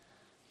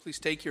Please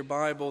take your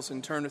Bibles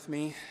and turn with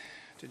me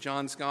to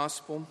John's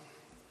Gospel.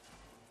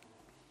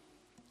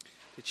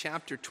 To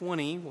chapter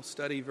 20, we'll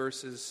study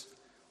verses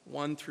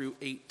 1 through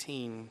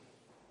 18.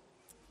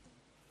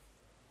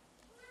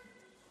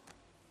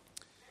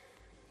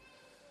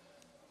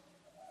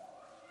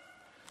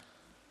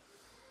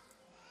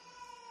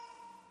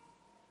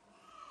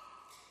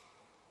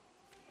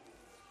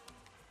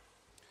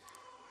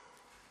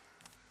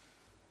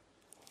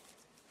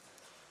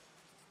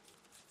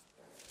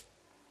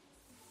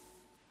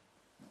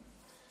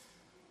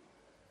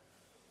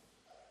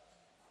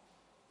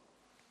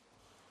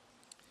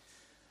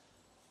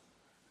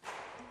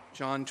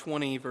 John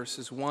 20,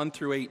 verses 1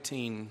 through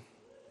 18.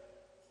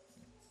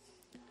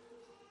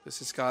 This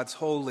is God's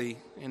holy,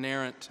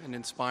 inerrant, and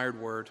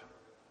inspired word.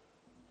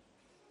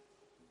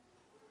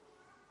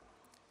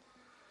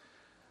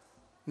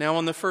 Now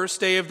on the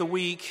first day of the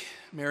week,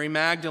 Mary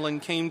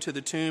Magdalene came to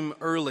the tomb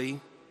early,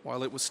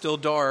 while it was still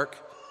dark,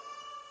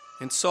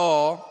 and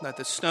saw that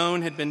the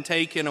stone had been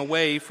taken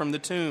away from the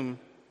tomb.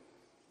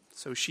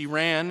 So she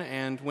ran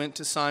and went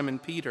to Simon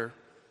Peter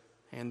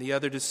and the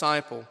other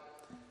disciple,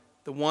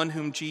 the one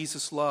whom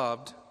Jesus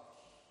loved,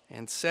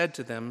 and said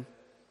to them,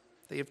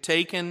 "They have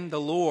taken the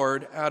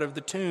Lord out of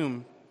the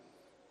tomb,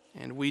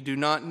 and we do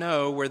not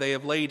know where they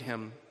have laid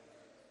him."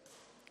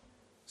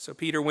 So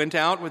Peter went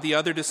out with the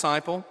other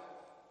disciple,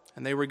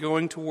 and they were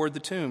going toward the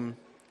tomb.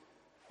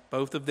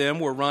 Both of them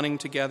were running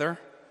together,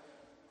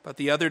 but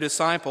the other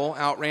disciple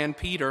outran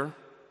Peter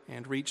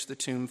and reached the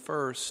tomb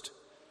first.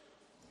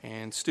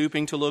 And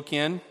stooping to look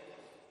in,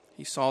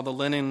 he saw the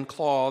linen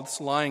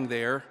cloths lying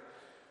there,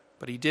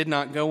 but he did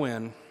not go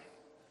in.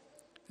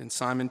 Then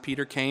Simon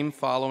Peter came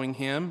following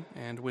him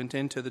and went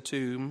into the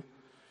tomb.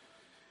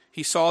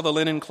 He saw the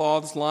linen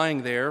cloths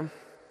lying there,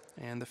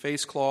 and the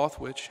face cloth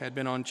which had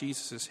been on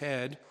Jesus'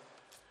 head,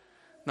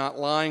 not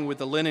lying with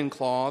the linen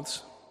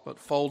cloths, but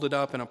folded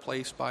up in a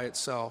place by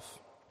itself.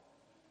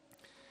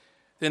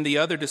 Then the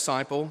other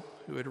disciple,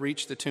 who had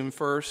reached the tomb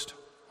first,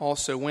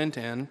 also went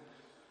in,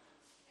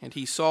 and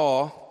he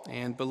saw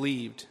and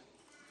believed.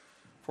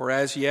 For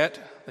as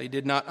yet they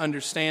did not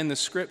understand the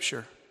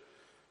scripture,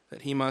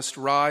 that he must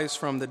rise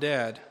from the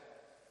dead.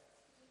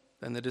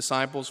 Then the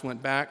disciples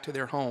went back to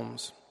their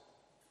homes.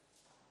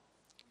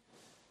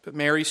 But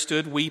Mary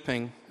stood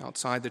weeping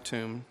outside the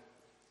tomb.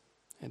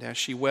 And as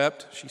she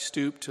wept, she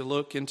stooped to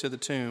look into the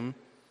tomb,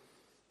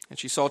 and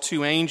she saw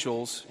two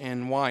angels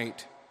in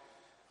white,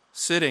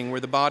 sitting where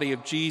the body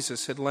of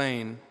Jesus had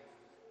lain,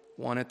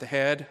 one at the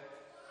head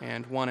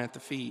and one at the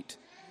feet.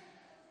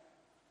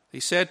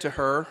 They said to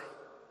her,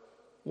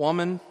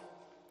 "Woman,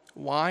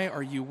 why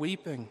are you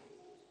weeping?"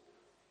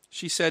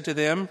 She said to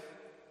them,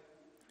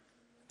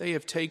 "They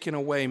have taken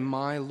away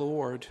my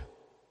Lord,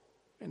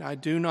 and I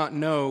do not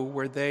know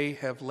where they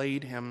have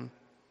laid him."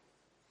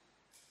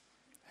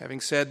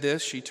 Having said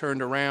this, she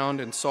turned around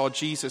and saw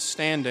Jesus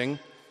standing,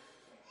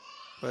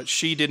 but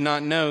she did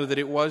not know that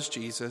it was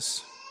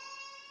Jesus.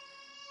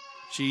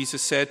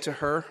 Jesus said to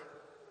her,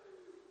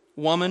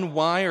 "Woman,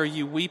 why are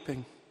you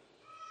weeping?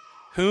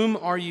 Whom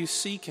are you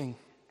seeking?"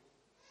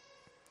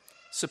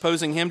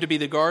 Supposing him to be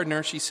the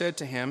gardener, she said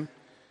to him,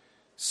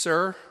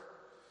 "Sir,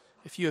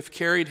 if you have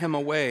carried him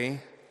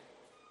away,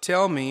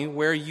 tell me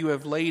where you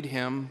have laid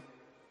him,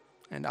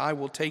 and I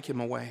will take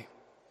him away."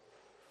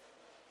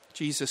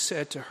 Jesus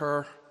said to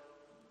her,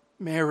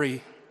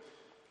 "Mary."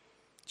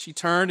 She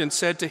turned and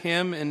said to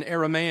him in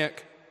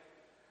Aramaic,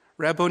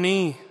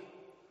 "Rabboni,"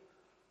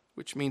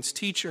 which means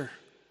teacher.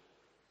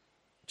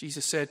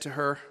 Jesus said to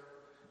her,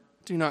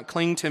 "Do not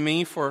cling to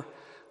me, for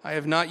I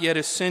have not yet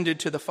ascended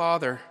to the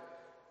Father.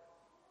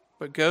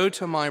 But go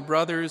to my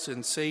brothers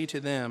and say to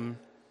them,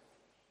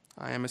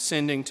 I am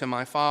ascending to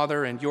my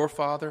Father and your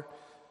Father,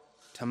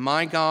 to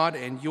my God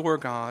and your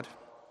God."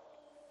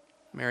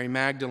 Mary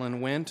Magdalene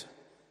went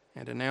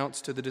and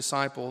announced to the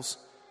disciples,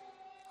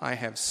 "I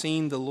have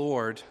seen the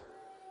Lord,"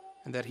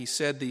 and that he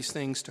said these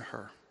things to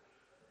her.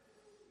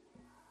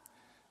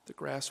 The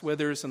grass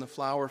withers and the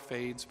flower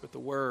fades, but the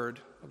word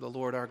of the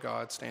Lord our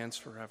God stands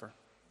forever.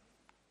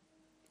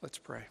 Let's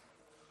pray.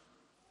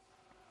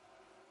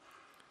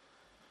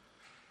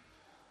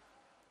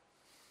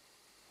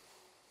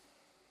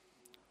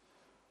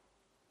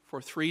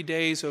 For 3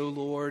 days, O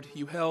Lord,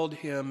 you held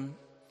him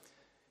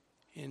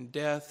in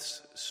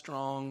death's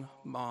strong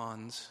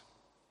bonds.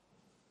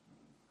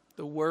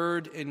 The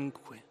Word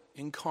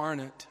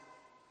incarnate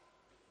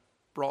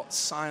brought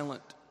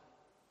silent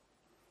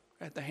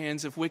at the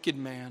hands of wicked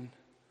man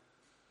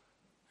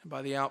and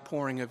by the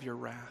outpouring of your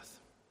wrath.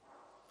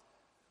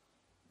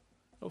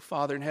 O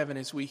Father in heaven,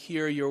 as we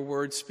hear your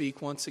word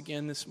speak once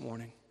again this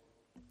morning,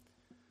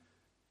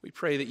 we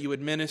pray that you would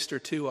minister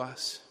to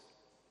us.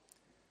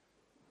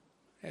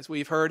 As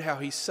we've heard how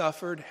he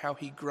suffered, how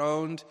he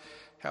groaned,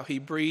 how he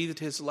breathed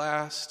his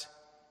last,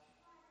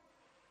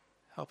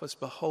 help us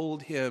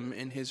behold him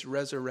in his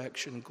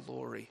resurrection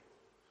glory.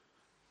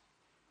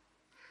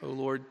 O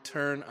Lord,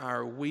 turn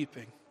our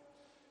weeping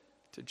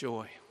to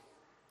joy.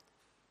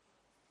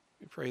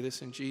 We pray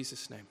this in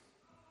Jesus' name.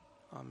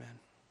 Amen.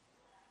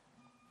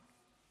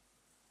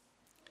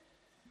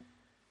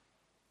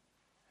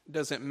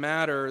 does it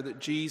matter that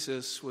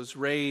Jesus was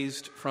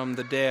raised from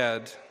the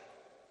dead?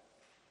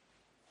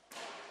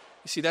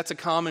 You see, that's a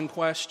common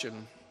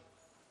question.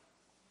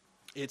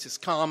 It's as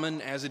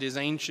common as it is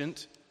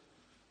ancient.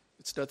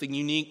 It's nothing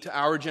unique to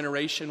our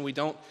generation. We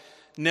don't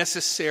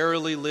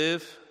necessarily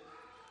live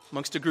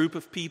amongst a group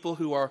of people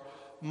who are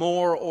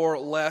more or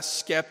less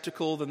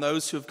skeptical than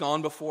those who have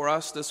gone before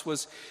us. This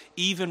was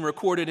even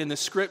recorded in the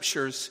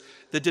Scriptures,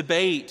 the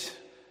debate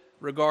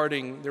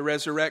regarding the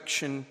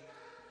resurrection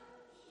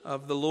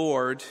of the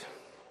Lord.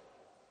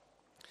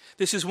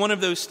 This is one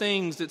of those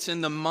things that's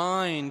in the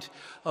mind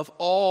of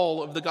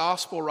all of the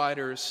gospel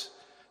writers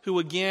who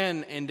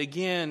again and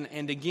again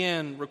and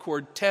again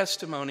record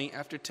testimony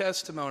after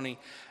testimony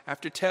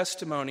after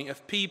testimony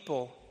of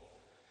people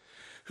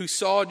who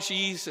saw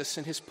Jesus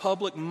in his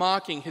public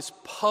mocking, his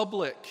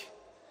public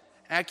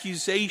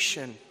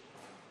accusation,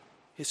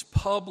 his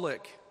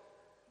public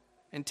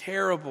and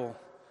terrible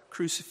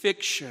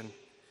crucifixion,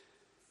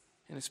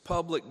 and his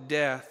public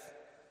death.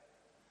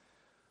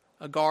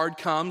 A guard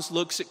comes,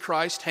 looks at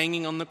Christ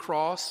hanging on the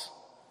cross.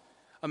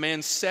 A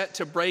man set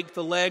to break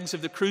the legs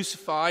of the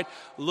crucified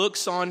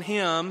looks on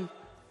him,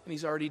 and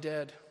he's already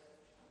dead.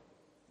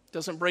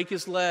 Doesn't break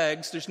his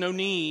legs. There's no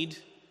need.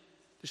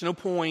 There's no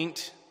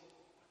point.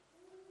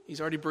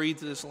 He's already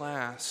breathed his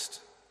last.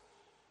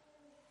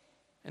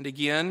 And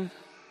again,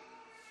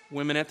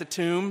 women at the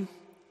tomb,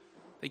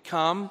 they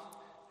come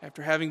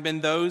after having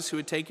been those who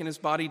had taken his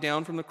body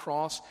down from the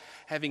cross,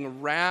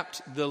 having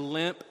wrapped the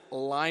limp,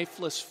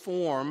 lifeless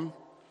form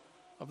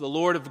of the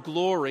Lord of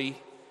glory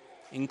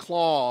in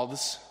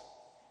cloths,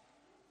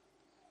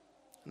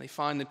 and they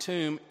find the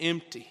tomb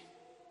empty.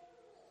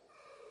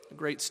 A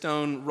great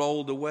stone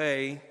rolled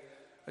away,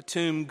 a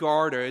tomb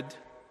guarded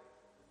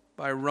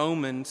by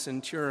Roman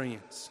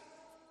centurions.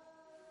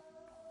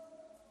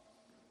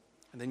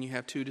 And then you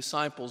have two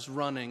disciples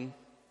running,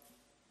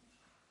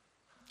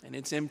 and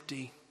it's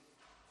empty.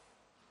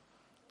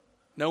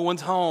 No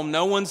one's home,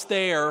 no one's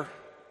there.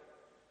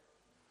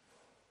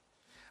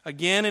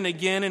 Again and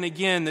again and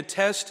again, the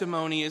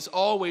testimony is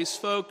always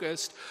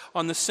focused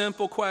on the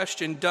simple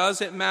question, does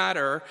it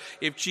matter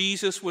if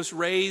Jesus was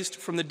raised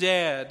from the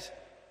dead?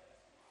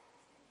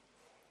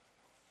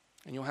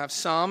 And you'll have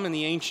some in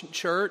the ancient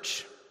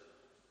church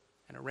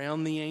and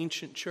around the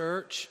ancient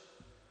church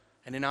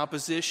and in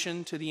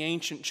opposition to the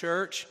ancient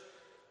church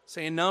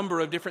say a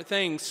number of different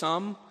things.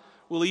 Some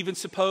will even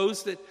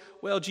suppose that,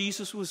 well,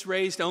 Jesus was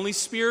raised only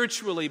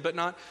spiritually, but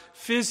not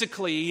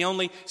physically. He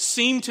only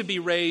seemed to be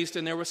raised,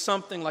 and there was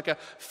something like a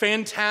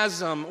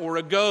phantasm or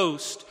a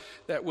ghost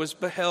that was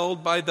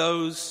beheld by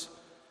those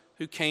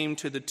who came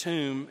to the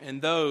tomb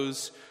and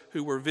those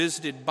who were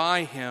visited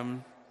by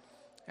him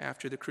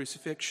after the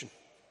crucifixion.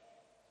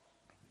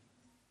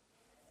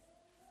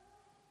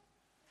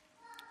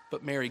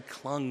 But Mary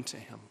clung to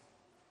him.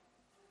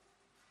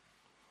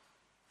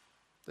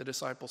 The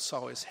disciples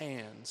saw his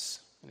hands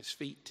and his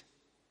feet.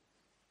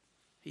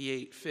 He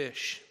ate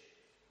fish.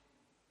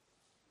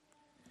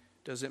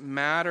 Does it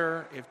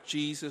matter if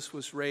Jesus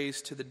was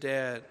raised to the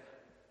dead?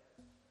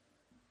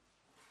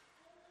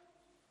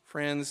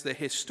 Friends, the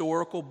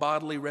historical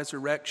bodily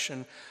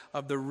resurrection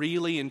of the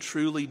really and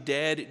truly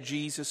dead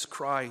Jesus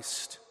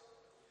Christ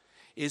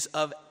is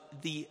of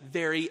the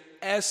very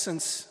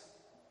essence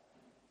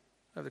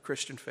of the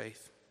Christian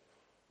faith.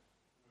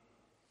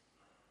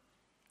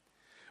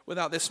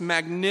 Without this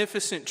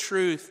magnificent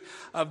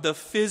truth of the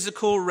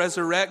physical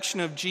resurrection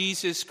of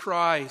Jesus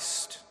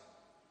Christ,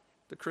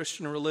 the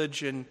Christian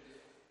religion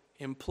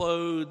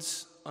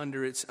implodes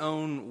under its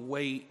own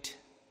weight.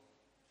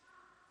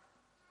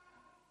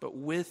 But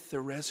with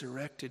the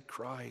resurrected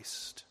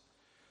Christ,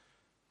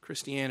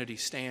 Christianity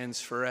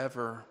stands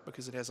forever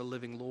because it has a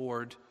living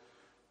Lord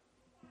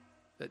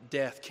that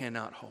death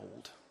cannot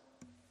hold.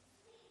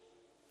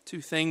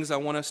 Two things I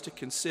want us to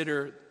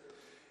consider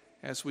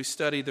as we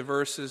study the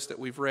verses that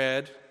we've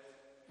read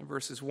in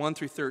verses 1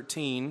 through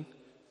 13,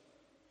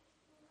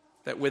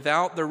 that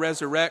without the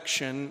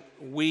resurrection,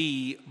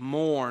 we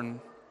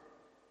mourn.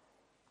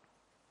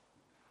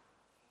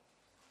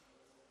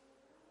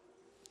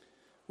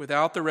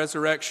 Without the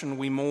resurrection,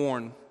 we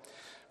mourn.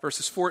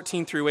 Verses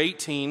 14 through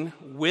 18,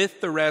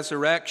 with the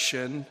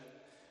resurrection,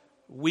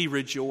 we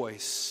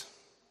rejoice.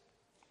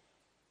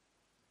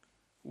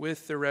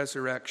 With the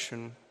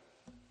resurrection,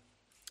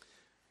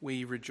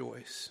 we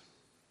rejoice.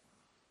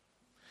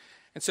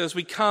 And so as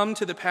we come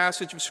to the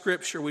passage of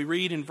Scripture, we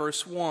read in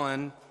verse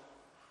 1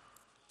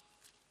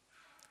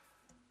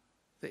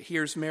 that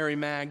here's Mary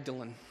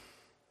Magdalene.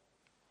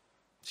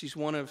 She's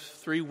one of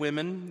three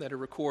women that are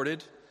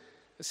recorded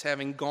as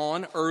having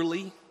gone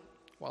early,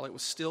 while it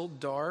was still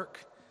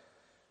dark,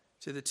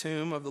 to the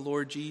tomb of the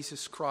Lord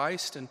Jesus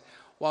Christ. And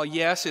while,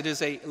 yes, it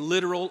is a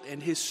literal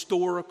and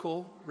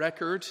historical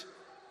record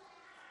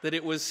that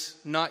it was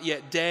not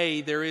yet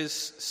day, there is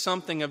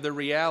something of the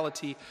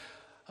reality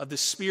of the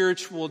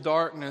spiritual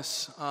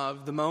darkness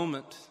of the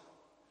moment.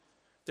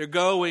 They're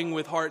going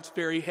with hearts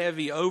very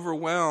heavy,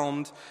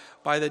 overwhelmed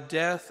by the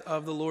death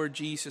of the Lord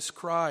Jesus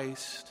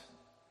Christ.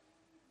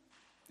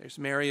 There's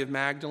Mary of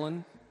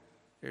Magdalene,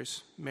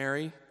 There's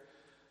Mary,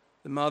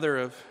 the mother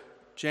of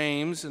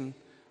James, and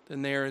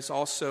then there is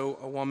also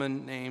a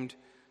woman named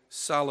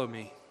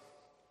Salome.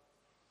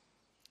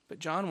 But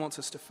John wants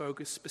us to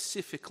focus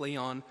specifically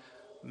on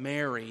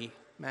Mary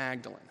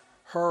Magdalene,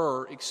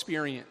 her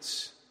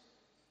experience,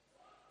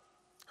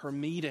 her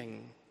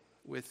meeting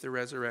with the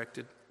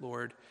resurrected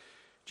Lord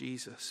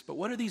Jesus. But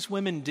what are these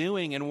women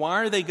doing, and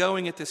why are they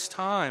going at this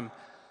time?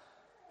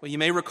 Well, you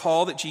may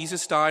recall that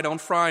Jesus died on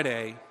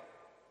Friday.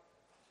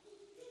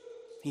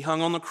 He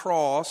hung on the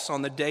cross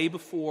on the day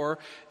before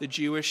the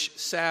Jewish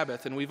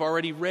Sabbath, and we've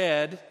already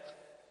read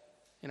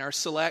in our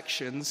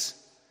selections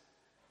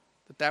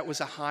that that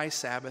was a high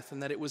Sabbath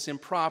and that it was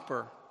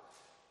improper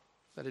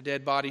that a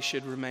dead body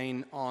should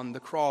remain on the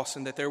cross,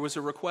 and that there was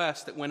a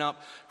request that went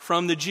up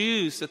from the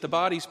Jews that the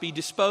bodies be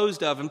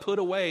disposed of and put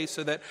away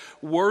so that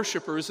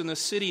worshipers in the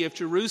city of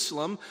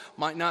Jerusalem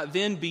might not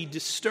then be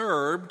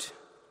disturbed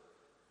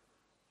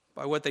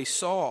by what they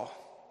saw.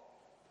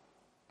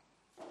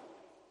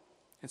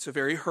 And so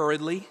very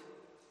hurriedly,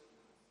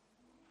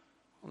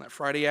 on that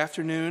Friday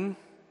afternoon,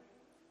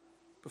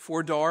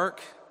 before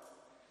dark,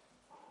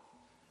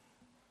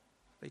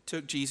 they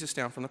took Jesus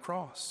down from the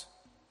cross.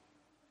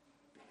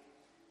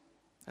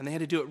 And they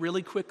had to do it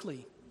really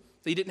quickly.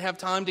 They didn't have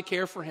time to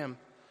care for him.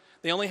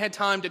 They only had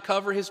time to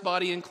cover his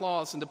body in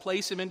cloths and to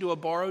place him into a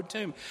borrowed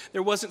tomb.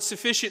 There wasn't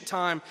sufficient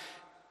time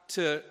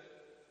to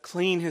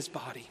clean his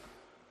body,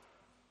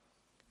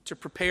 to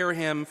prepare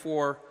him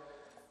for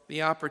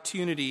the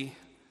opportunity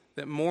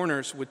that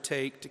mourners would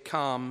take to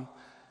come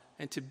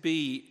and to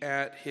be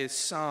at his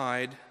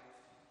side.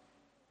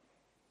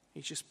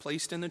 He's just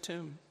placed in the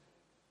tomb,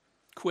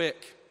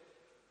 quick,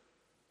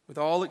 with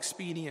all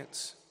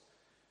expedience,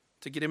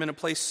 to get him in a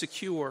place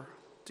secure,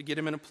 to get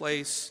him in a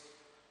place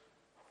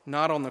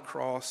not on the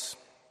cross,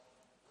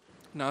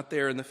 not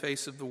there in the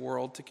face of the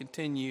world, to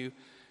continue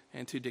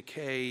and to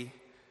decay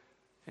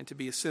and to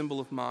be a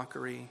symbol of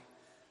mockery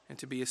and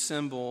to be a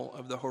symbol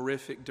of the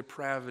horrific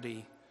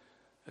depravity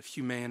of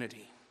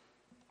humanity.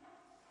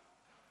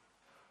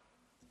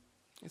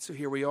 And so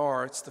here we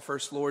are. It's the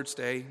first Lord's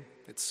Day.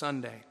 It's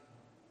Sunday.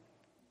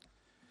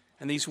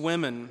 And these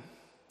women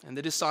and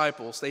the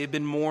disciples, they have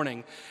been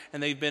mourning,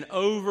 and they've been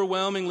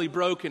overwhelmingly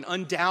broken,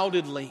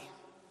 undoubtedly,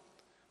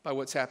 by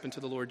what's happened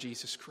to the Lord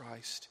Jesus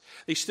Christ.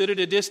 They stood at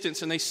a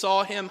distance and they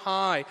saw him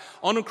high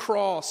on a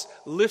cross,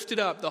 lifted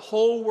up. The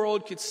whole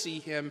world could see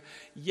him,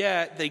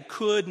 yet they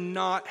could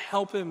not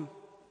help him.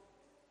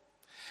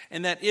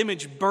 And that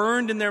image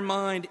burned in their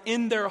mind,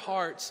 in their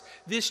hearts.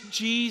 This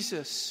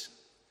Jesus,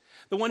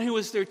 the one who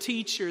was their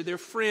teacher, their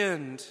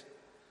friend,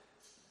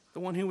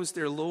 the one who was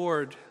their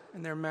Lord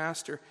and their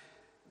master,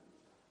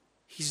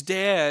 he's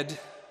dead.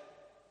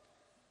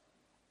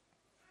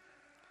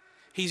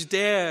 He's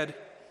dead.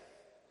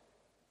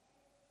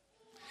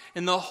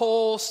 And the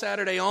whole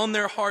Saturday on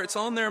their hearts,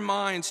 on their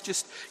minds,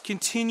 just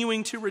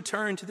continuing to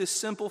return to this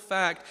simple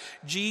fact: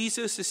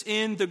 Jesus is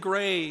in the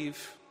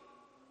grave.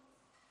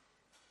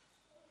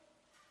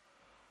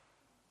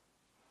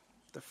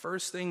 The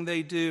first thing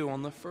they do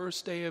on the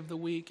first day of the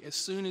week, as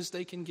soon as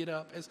they can get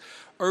up, as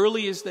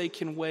early as they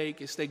can wake,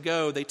 as they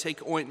go, they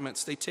take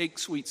ointments, they take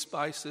sweet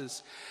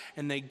spices,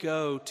 and they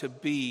go to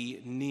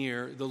be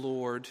near the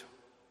Lord.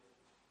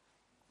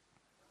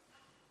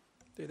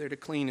 They're there to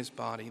clean his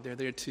body. They're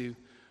there to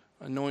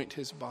anoint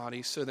his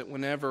body so that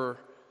whenever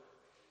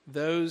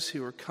those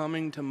who are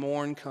coming to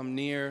mourn come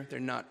near, they're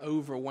not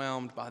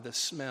overwhelmed by the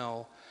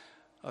smell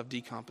of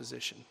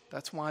decomposition.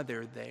 That's why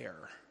they're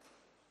there.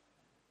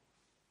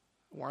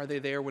 Why are they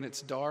there when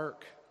it's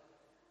dark?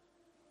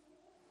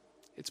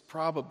 It's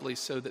probably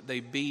so that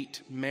they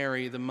beat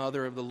Mary, the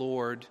mother of the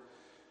Lord,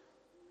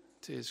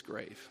 to his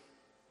grave,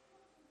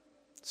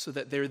 so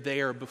that they're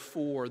there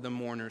before the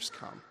mourners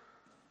come,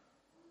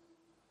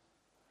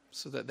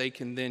 so that they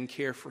can then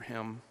care for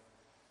him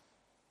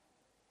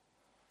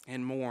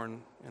and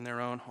mourn in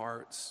their own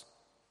hearts.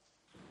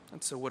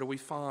 And so what do we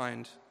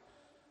find?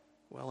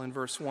 Well, in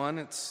verse 1,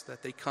 it's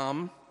that they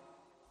come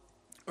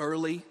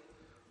early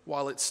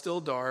while it's still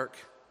dark,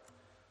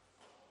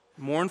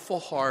 mournful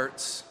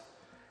hearts,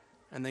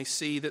 and they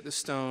see that the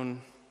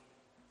stone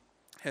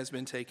has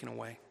been taken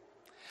away.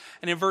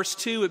 And in verse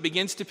 2, it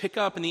begins to pick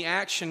up, and the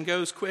action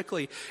goes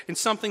quickly in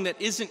something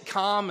that isn't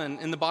common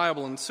in the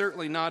Bible, and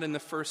certainly not in the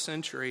first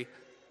century.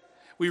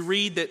 We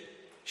read that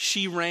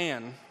she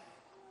ran.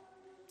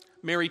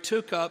 Mary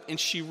took up and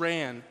she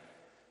ran,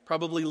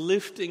 probably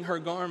lifting her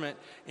garment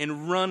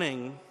and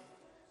running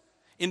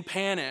in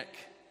panic.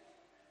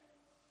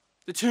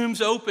 The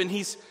tomb's open.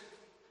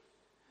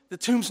 The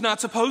tomb's not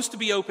supposed to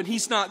be open.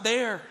 He's not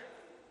there.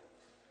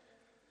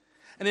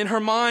 And in her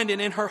mind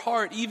and in her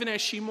heart, even as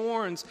she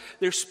mourns,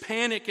 there's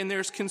panic and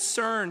there's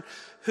concern.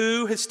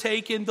 Who has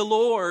taken the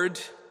Lord?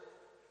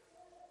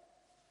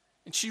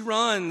 And she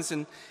runs,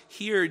 and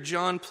here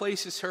John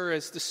places her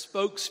as the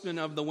spokesman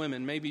of the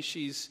women. Maybe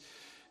she's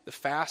the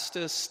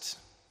fastest,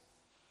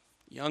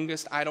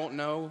 youngest, I don't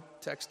know.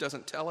 Text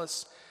doesn't tell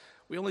us.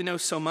 We only know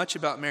so much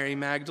about Mary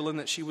Magdalene,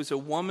 that she was a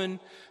woman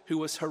who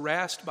was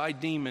harassed by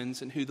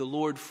demons and who the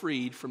Lord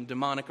freed from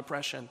demonic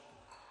oppression.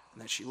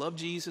 and that she loved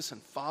Jesus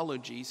and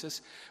followed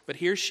Jesus. But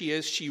here she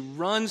is. She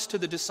runs to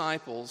the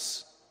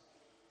disciples.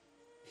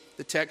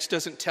 The text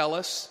doesn't tell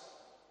us.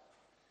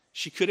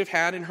 She could have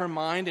had in her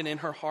mind and in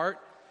her heart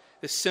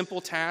this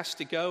simple task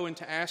to go and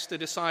to ask the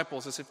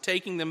disciples, as if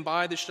taking them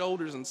by the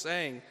shoulders and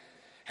saying,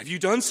 "Have you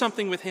done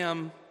something with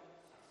him?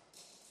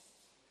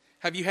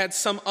 Have you had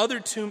some other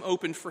tomb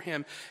opened for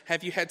him?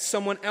 Have you had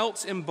someone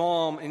else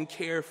embalm and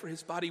care for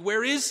his body?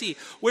 Where is he?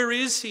 Where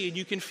is he?" And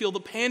you can feel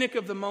the panic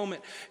of the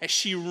moment as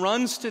she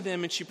runs to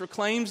them and she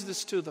proclaims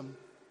this to them.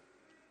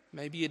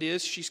 Maybe it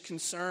is she's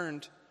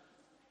concerned,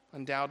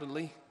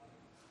 undoubtedly.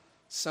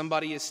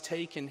 Somebody has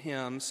taken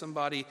him.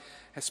 Somebody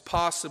has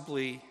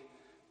possibly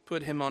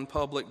put him on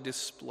public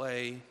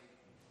display,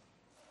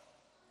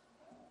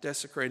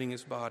 desecrating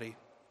his body,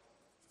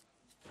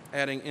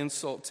 adding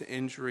insult to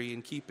injury,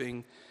 and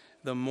keeping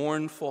the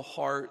mournful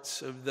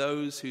hearts of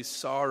those who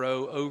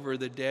sorrow over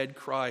the dead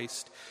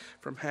Christ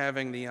from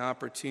having the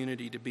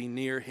opportunity to be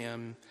near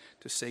him,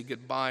 to say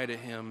goodbye to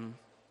him,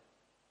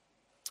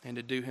 and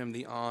to do him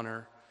the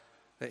honor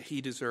that he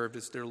deserved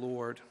as their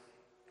Lord.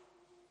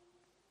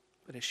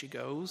 But as she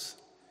goes,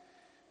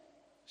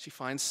 she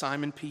finds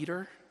Simon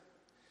Peter,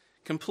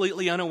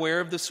 completely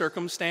unaware of the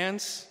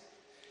circumstance.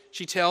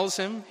 She tells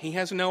him he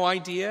has no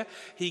idea.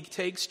 He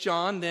takes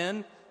John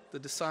then, the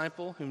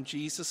disciple whom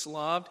Jesus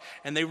loved,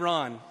 and they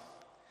run.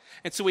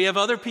 And so we have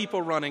other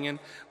people running. And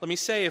let me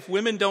say, if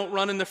women don't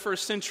run in the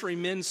first century,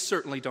 men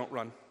certainly don't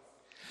run.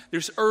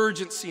 There's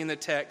urgency in the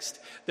text.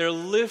 They're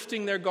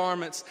lifting their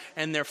garments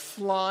and they're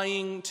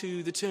flying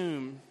to the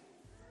tomb.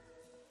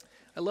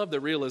 I love the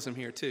realism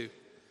here too.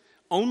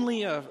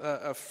 Only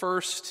a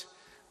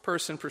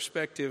first-person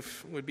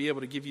perspective would be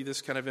able to give you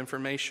this kind of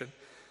information.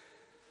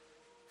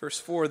 Verse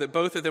 4, that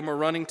both of them were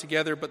running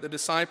together, but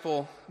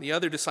the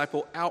other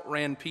disciple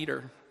outran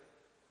Peter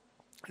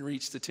and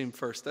reached the tomb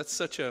first. That's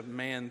such a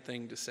man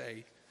thing to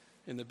say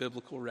in the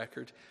biblical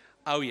record.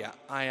 Oh yeah,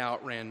 I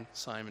outran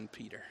Simon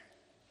Peter.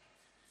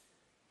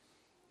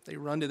 They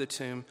run to the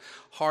tomb,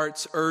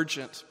 hearts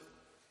urgent,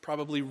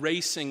 probably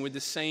racing with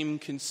the same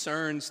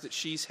concerns that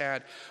she's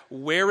had.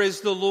 Where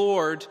is the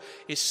Lord?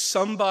 Is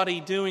somebody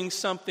doing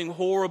something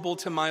horrible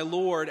to my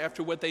Lord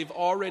after what they've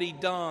already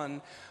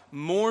done?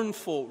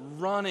 Mournful,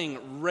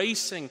 running,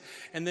 racing.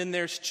 And then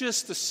there's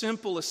just the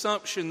simple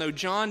assumption, though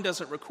John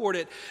doesn't record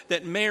it,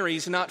 that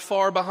Mary's not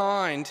far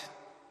behind.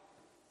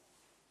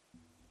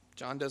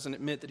 John doesn't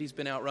admit that he's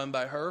been outrun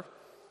by her.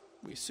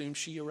 We assume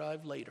she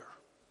arrived later.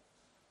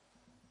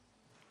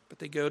 But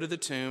they go to the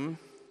tomb.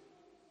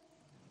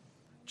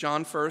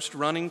 John first,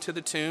 running to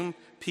the tomb,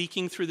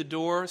 peeking through the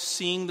door,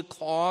 seeing the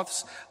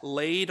cloths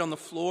laid on the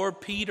floor.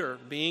 Peter,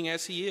 being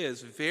as he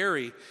is,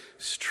 very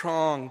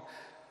strong,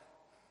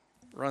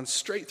 runs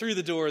straight through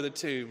the door of the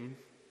tomb,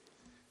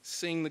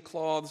 seeing the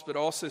cloths, but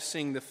also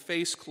seeing the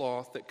face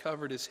cloth that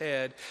covered his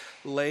head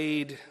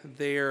laid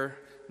there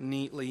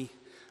neatly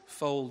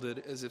folded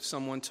as if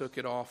someone took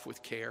it off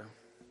with care.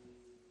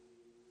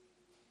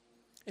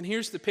 And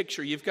here's the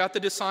picture. You've got the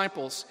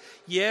disciples,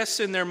 yes,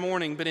 in their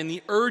mourning, but in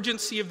the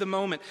urgency of the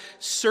moment,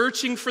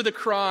 searching for the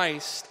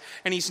Christ,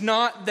 and he's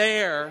not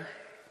there.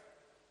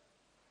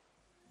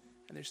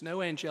 And there's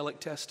no angelic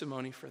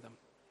testimony for them.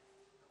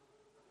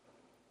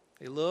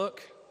 They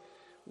look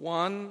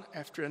one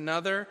after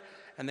another,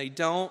 and they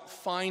don't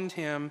find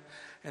him.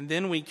 And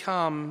then we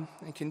come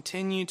and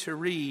continue to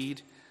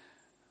read.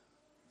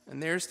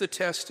 And there's the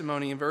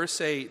testimony in verse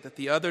 8 that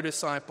the other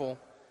disciple,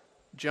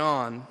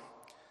 John,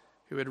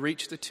 who had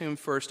reached the tomb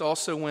first,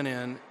 also went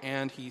in,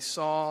 and he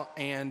saw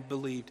and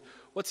believed.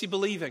 What's he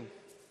believing?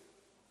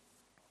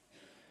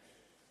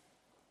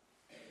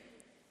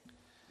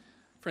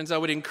 Friends, I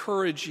would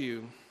encourage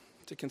you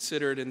to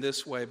consider it in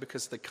this way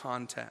because of the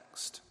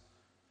context.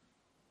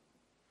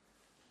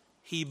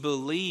 He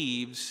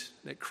believes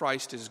that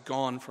Christ is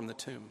gone from the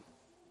tomb.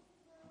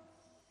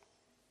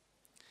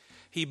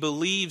 He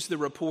believes the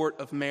report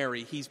of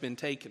Mary, he's been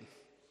taken.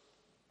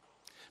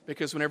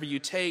 Because whenever you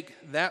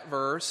take that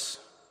verse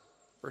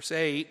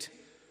 8,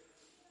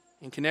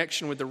 in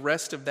connection with the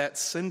rest of that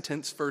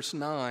sentence, verse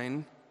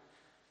 9,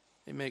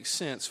 it makes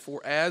sense.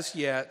 For as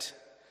yet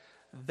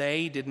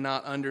they did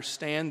not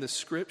understand the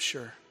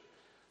scripture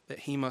that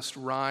he must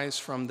rise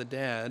from the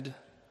dead.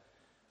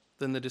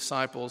 Then the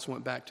disciples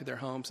went back to their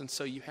homes. And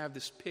so you have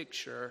this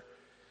picture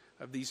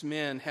of these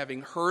men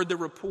having heard the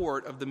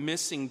report of the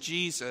missing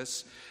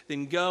Jesus,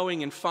 then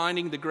going and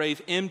finding the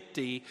grave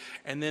empty,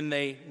 and then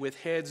they, with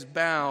heads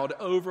bowed,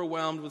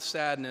 overwhelmed with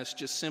sadness,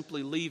 just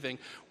simply leaving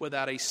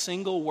without a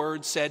single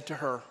word said to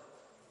her.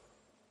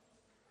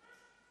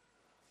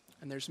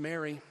 And there's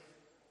Mary.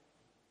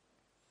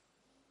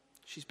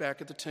 She's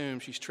back at the tomb.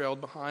 She's trailed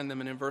behind them.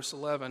 And in verse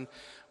 11,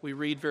 we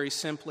read very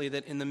simply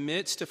that in the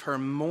midst of her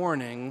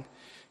mourning,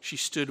 she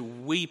stood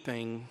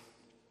weeping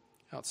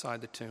outside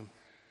the tomb.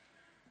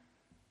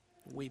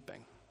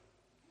 Weeping.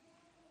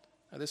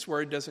 Now, this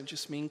word doesn't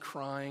just mean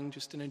crying,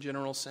 just in a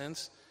general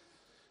sense.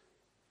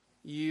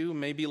 You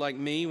may be like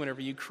me.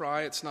 Whenever you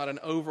cry, it's not an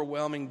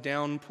overwhelming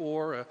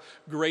downpour, a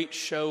great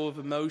show of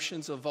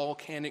emotions, a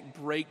volcanic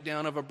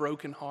breakdown of a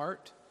broken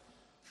heart.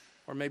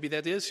 Or maybe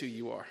that is who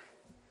you are.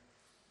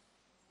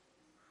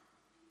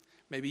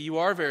 Maybe you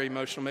are very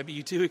emotional. Maybe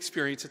you do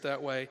experience it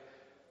that way.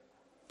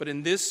 But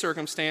in this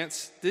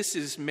circumstance, this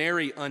is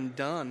Mary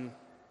undone.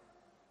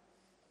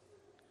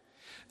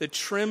 The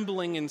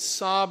trembling and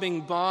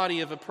sobbing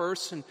body of a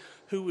person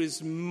who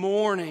is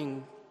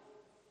mourning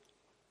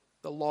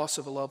the loss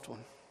of a loved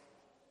one.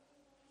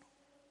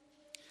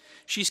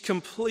 She's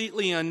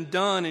completely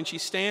undone, and she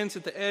stands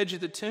at the edge of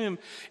the tomb.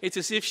 It's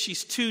as if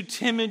she's too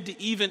timid to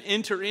even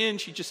enter in.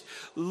 She's just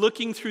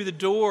looking through the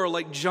door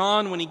like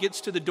John when he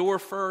gets to the door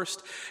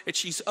first. And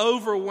she's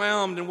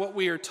overwhelmed, and what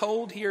we are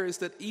told here is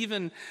that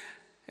even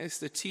as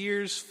the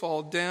tears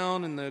fall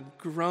down and the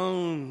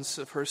groans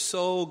of her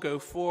soul go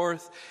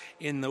forth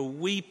in the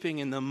weeping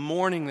and the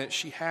mourning that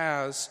she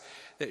has,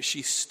 that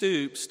she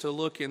stoops to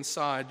look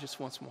inside just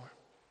once more.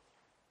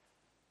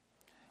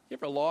 You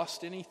ever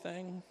lost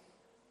anything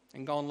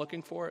and gone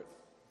looking for it?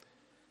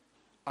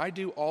 I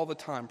do all the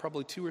time,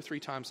 probably 2 or 3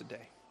 times a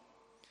day.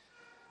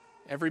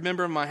 Every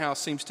member of my house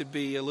seems to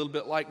be a little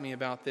bit like me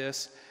about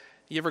this.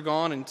 You ever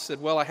gone and said,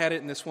 well, I had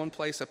it in this one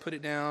place, I put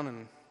it down,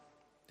 and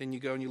then you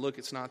go and you look,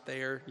 it's not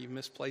there, you've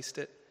misplaced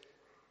it.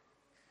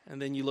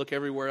 And then you look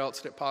everywhere else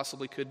that it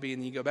possibly could be,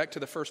 and you go back to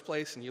the first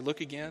place and you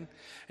look again,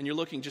 and you're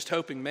looking, just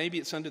hoping maybe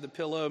it's under the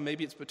pillow,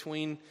 maybe it's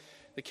between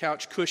the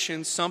couch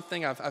cushions,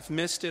 something. I've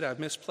missed it. I've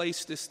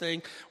misplaced this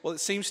thing. Well,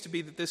 it seems to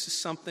be that this is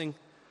something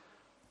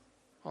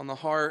on the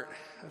heart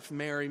of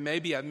Mary.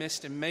 Maybe I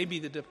missed him. Maybe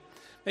the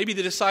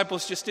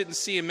disciples just didn't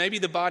see him. Maybe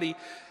the body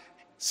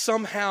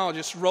somehow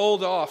just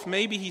rolled off.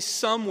 Maybe he's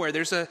somewhere.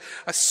 There's a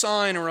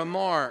sign or a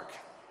mark.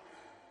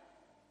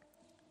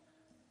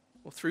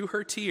 Well, through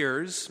her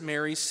tears,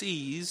 Mary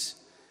sees,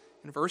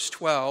 in verse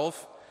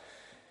 12,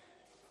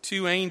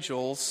 2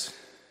 angels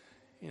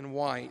in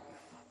white.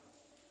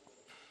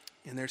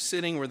 And they're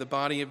sitting where the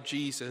body of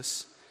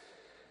Jesus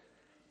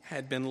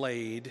had been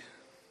laid,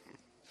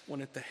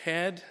 one at the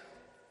head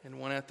and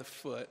one at the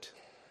foot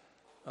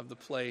of the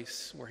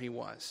place where he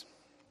was.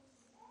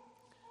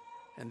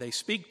 And they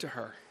speak to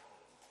her,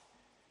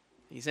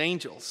 these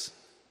angels.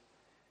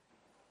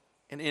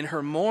 And in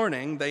her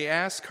mourning, they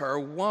ask her,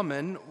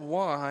 "Woman,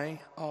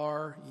 why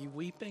are you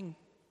weeping?"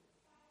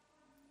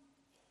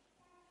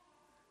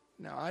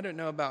 Now, I don't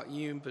know about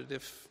you, but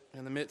if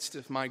in the midst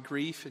of my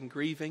grief and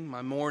grieving,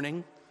 my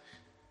mourning,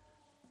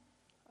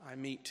 I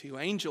meet 2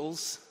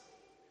 angels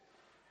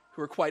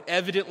who are quite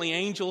evidently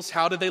angels.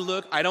 How do they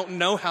look? I don't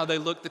know how they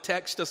look. The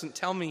text doesn't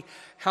tell me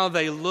how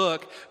they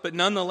look. But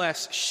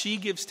nonetheless, she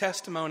gives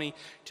testimony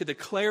to the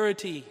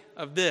clarity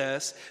of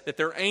this, that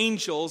they're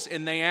angels,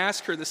 and they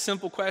ask her the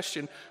simple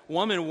question,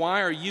 "Woman,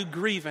 why are you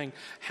grieving?"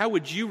 How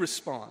would you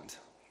respond?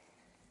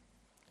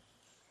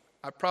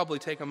 I'd probably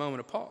take a moment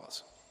of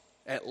pause,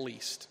 at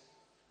least.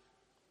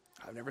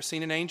 I've never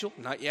seen an angel,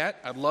 not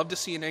yet. I'd love to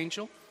see an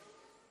angel.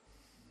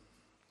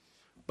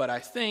 But I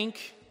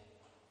think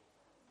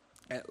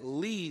at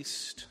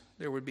least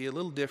there would be a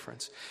little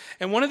difference.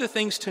 And one of the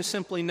things to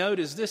simply note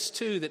is this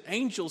too, that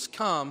angels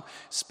come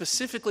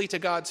specifically to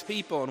God's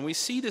people. And we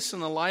see this in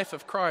the life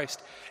of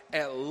Christ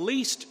at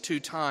least 2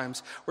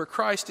 times, where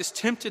Christ is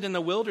tempted in the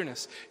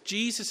wilderness.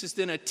 Jesus is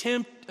then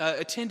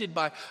attended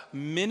by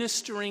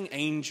ministering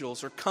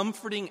angels or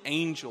comforting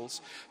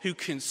angels who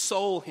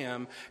console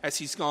him as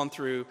he's gone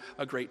through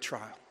a great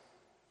trial.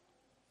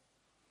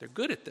 They're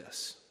good at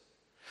this.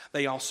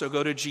 They also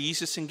go to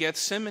Jesus in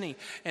Gethsemane,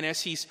 and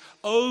as he's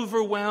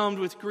overwhelmed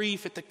with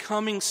grief at the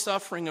coming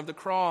suffering of the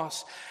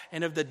cross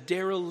and of the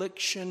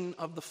dereliction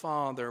of the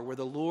Father, where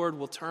the Lord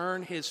will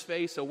turn his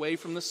face away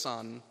from the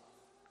Son,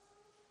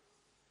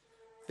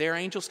 their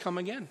angels come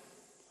again.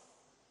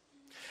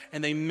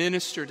 And they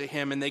minister to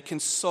him, and they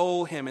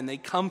console him, and they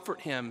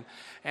comfort him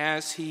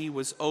as he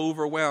was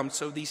overwhelmed.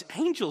 So these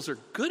angels are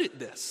good at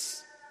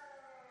this.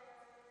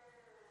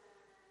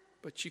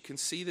 But you can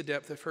see the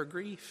depth of her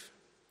grief.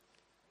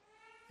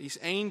 These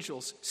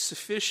angels,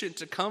 sufficient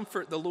to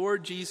comfort the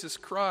Lord Jesus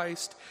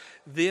Christ,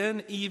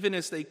 then even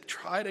as they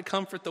try to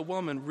comfort the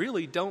woman,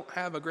 really don't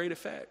have a great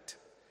effect.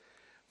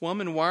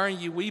 "Woman, why are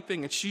you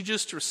weeping?" And she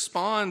just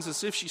responds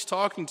as if she's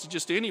talking to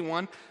just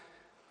anyone.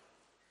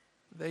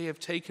 "They have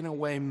taken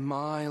away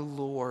my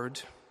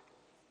Lord,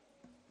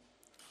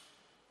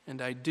 and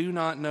I do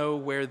not know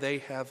where they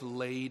have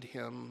laid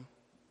him."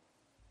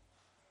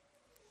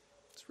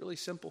 It's really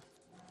simple.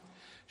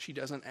 She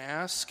doesn't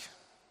ask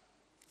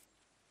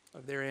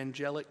of their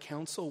angelic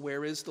counsel,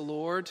 "Where is the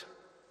Lord?"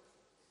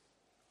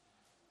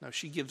 No,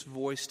 she gives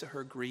voice to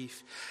her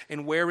grief.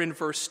 And where in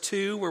verse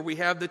 2, where we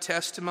have the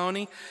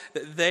testimony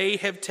that they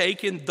have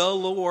taken the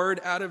Lord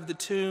out of the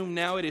tomb,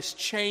 now it is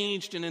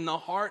changed, and in the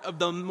heart of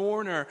the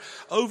mourner,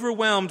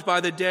 overwhelmed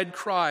by the dead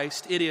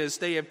Christ, it is,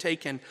 "They have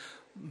taken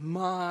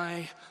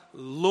my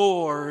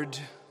Lord."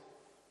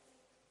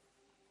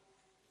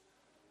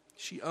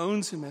 She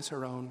owns him as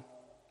her own.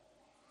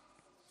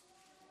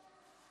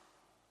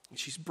 And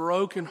she's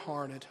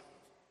brokenhearted.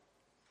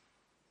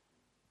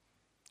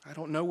 "I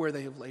don't know where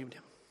they have laid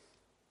him.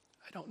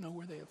 I don't know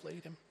where they have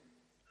laid him."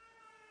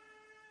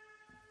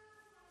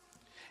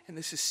 And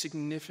this is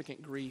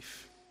significant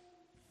grief.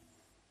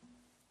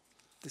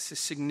 This is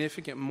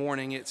significant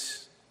mourning.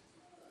 It's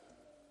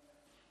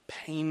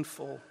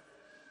painful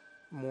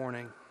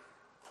mourning.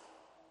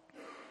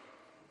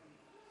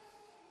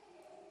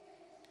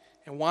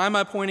 And why am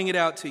I pointing it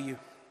out to you?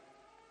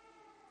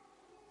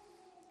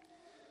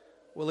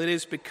 Well, it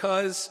is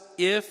because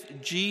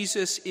if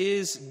Jesus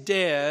is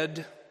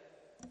dead,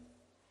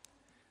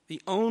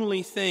 the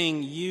only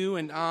thing you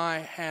and I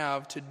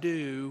have to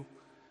do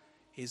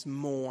is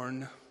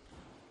mourn.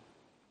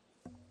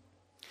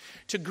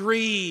 To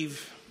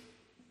grieve.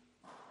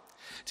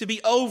 To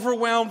be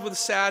overwhelmed with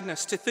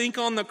sadness. To think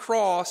on the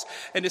cross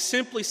and to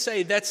simply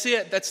say, that's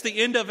it. That's the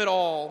end of it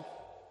all.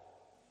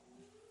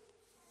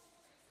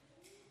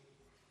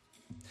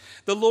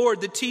 The Lord,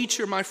 the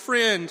teacher, my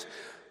friend,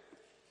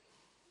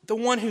 the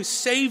one who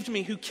saved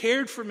me, who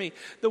cared for me,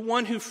 the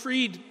one who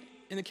freed,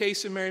 in the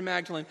case of Mary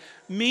Magdalene,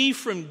 me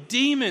from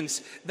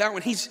demons. That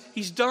one,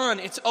 he's done.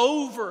 It's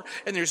over.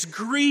 And there's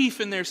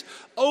grief and there's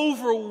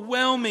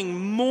overwhelming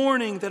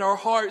mourning that our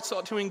hearts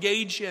ought to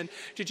engage in.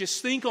 To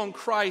just think on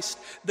Christ,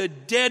 the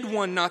dead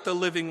one, not the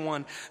living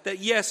one. That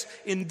yes,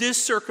 in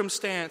this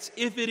circumstance,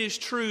 if it is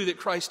true that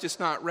Christ is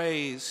not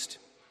raised,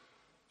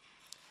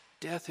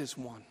 death is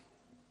won.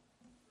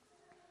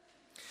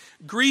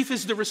 Grief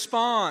is the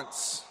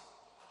response.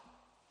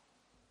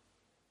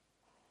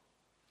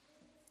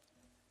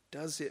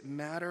 Does it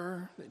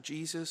matter that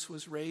Jesus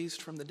was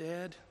raised from the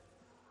dead?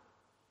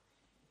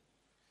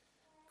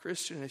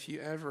 Christian, if you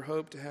ever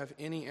hope to have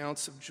any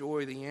ounce of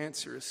joy, the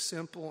answer is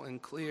simple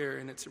and clear,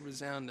 and it's a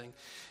resounding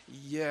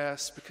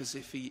yes, because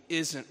if he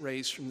isn't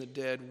raised from the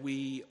dead,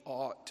 we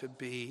ought to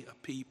be a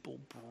people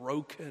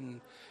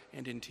broken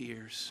and in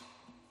tears.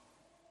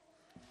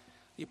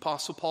 The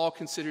Apostle Paul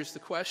considers the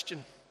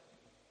question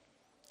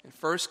in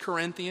 1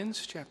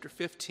 Corinthians chapter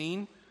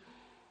 15,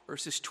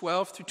 verses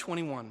 12 through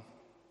 21.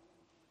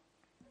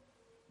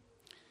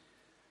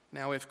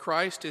 Now, if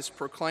Christ is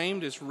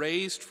proclaimed as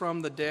raised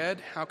from the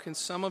dead, how can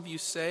some of you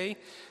say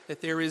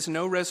that there is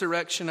no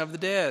resurrection of the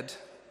dead?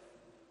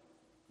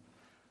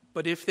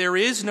 But if there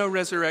is no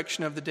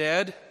resurrection of the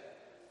dead,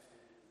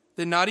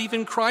 then not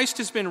even Christ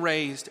has been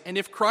raised. And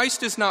if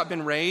Christ has not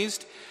been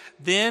raised,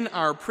 then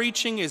our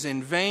preaching is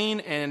in vain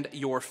and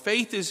your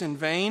faith is in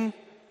vain.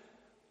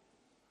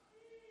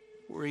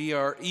 We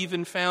are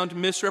even found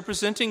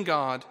misrepresenting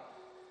God,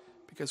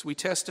 because we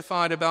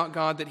testified about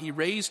God that he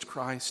raised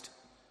Christ,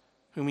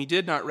 whom he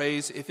did not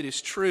raise, if it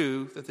is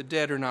true that the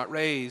dead are not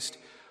raised.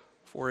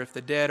 For if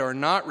the dead are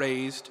not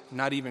raised,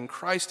 not even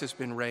Christ has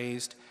been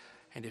raised.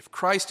 And if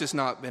Christ has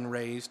not been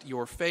raised,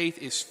 your faith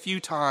is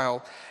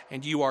futile,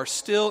 and you are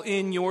still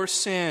in your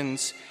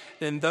sins.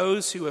 Then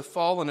those who have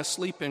fallen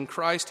asleep in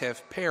Christ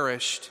have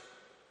perished.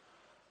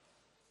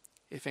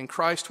 If in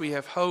Christ we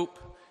have hope,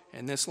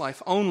 in this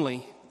life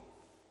only,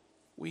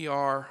 we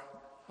are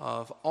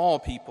of all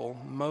people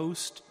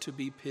most to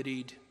be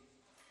pitied.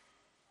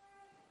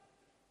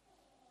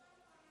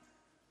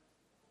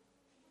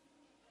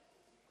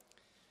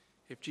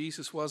 If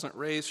Jesus wasn't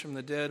raised from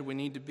the dead, we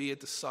need to be at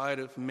the side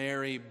of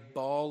Mary,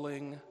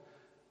 bawling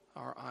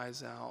our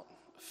eyes out,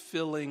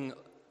 filling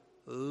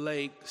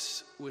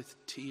lakes with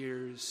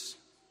tears,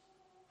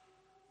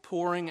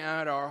 pouring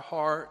out our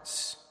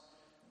hearts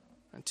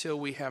until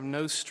we have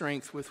no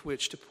strength with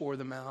which to pour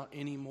them out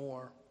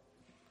anymore.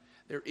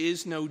 There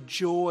is no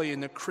joy in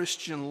the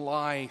Christian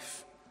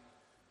life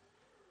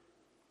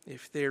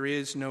if there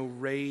is no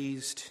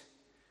raised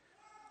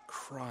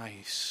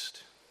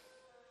Christ.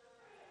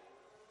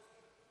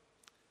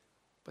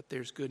 But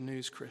there's good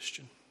news,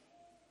 Christian.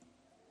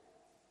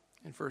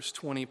 In verse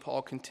 20,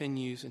 Paul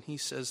continues, and he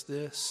says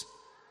this: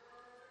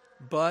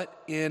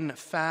 but in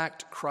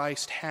fact,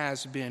 Christ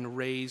has been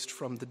raised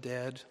from the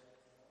dead,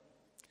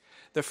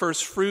 the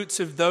first fruits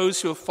of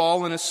those who have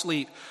fallen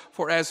asleep.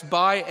 For as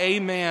by a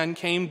man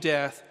came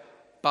death,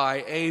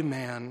 by a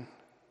man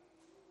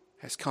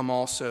has come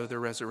also the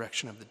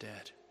resurrection of the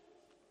dead.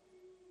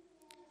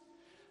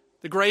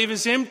 The grave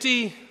is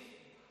empty.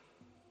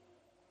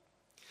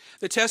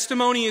 The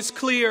testimony is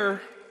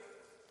clear.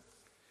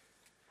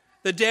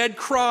 The dead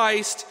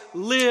Christ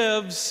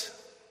lives.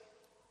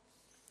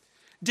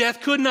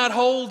 Death could not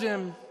hold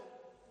him.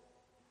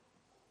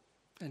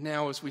 And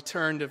now as we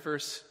turn to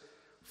verse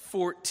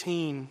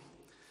 14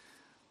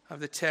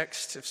 of the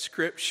text of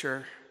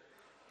Scripture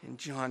in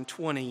John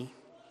 20,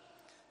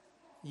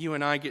 you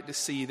and I get to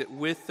see that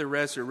with the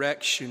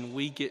resurrection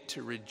we get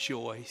to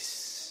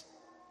rejoice.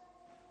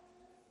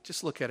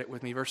 Just look at it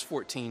with me, verse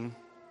 14.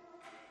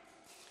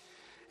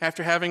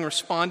 After having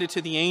responded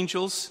to the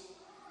angels,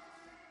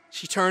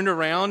 she turned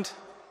around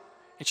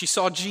and she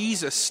saw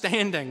Jesus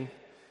standing,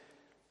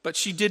 but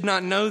she did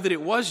not know that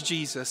it was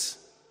Jesus.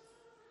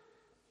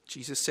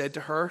 Jesus said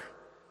to her,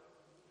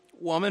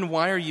 "Woman,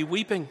 why are you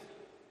weeping?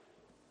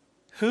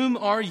 Whom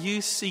are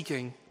you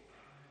seeking?"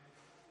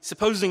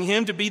 Supposing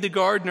him to be the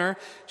gardener,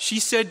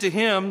 she said to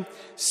him,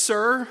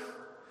 "Sir,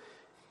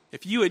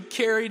 if you had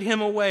carried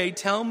him away,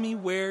 tell me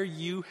where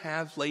you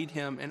have laid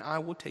him, and I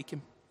will take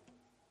him."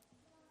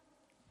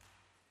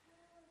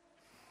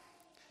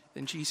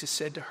 Then Jesus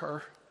said to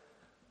her,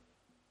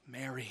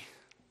 "Mary."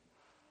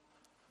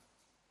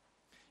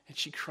 And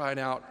she cried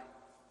out,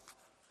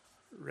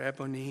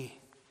 Rabboni.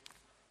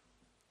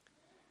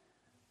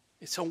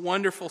 It's a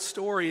wonderful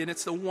story, and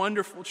it's a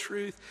wonderful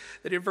truth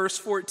that in verse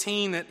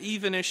 14, that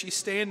even as she's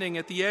standing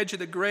at the edge of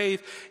the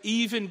grave,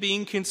 even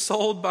being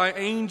consoled by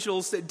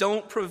angels that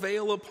don't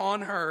prevail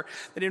upon her,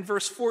 that in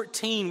verse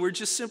 14, we're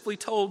just simply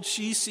told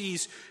she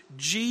sees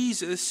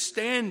Jesus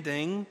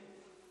standing,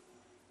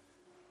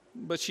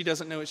 but she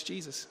doesn't know it's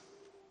Jesus.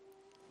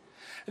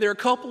 There are a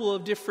couple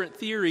of different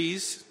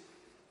theories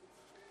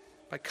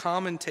by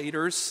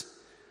commentators.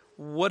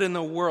 What in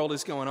the world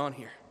is going on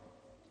here?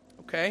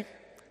 Okay?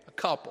 A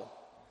couple.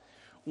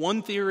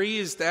 One theory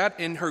is that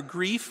in her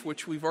grief,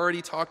 which we've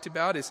already talked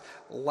about, is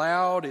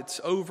loud, it's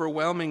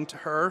overwhelming to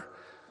her,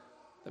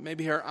 that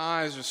maybe her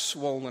eyes are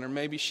swollen, or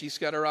maybe she's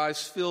got her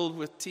eyes filled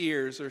with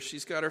tears, or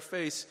she's got her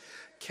face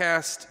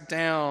cast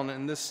down,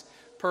 and this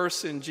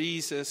person,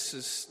 Jesus,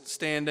 is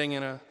standing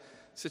in a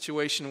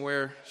situation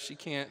where she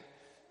can't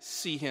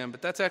see him.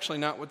 But that's actually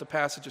not what the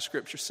passage of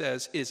Scripture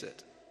says, is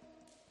it?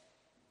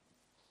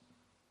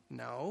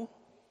 No.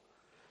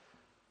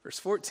 Verse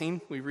 14,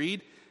 we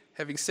read,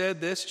 having said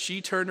this, she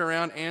turned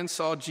around and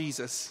saw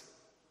Jesus.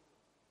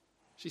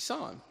 She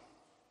saw him.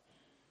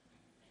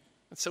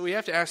 And so we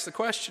have to ask the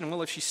question,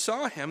 well, if she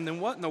saw him, then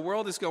what in the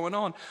world is going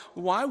on?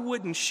 Why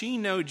wouldn't she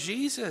know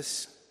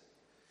Jesus?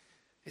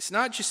 It's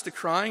not just the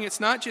crying, it's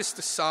not just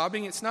the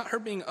sobbing, it's not her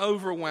being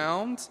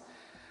overwhelmed.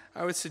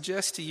 I would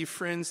suggest to you,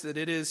 friends, that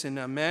it is in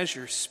a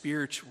measure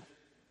spiritual.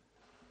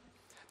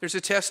 There's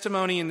a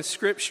testimony in the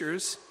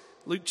Scriptures,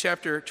 Luke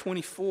chapter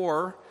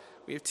 24.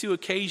 We have two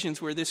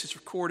occasions where this is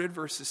recorded,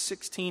 verses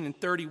 16 and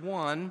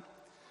 31,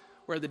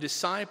 where the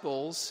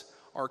disciples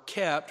are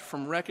kept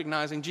from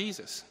recognizing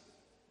Jesus.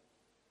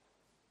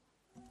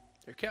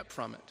 They're kept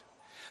from it.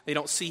 They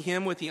don't see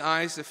him with the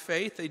eyes of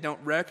faith. They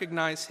don't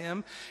recognize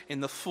him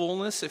in the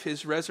fullness of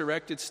his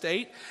resurrected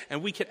state.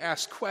 And we could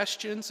ask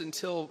questions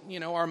until,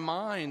 our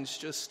minds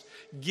just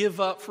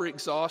give up for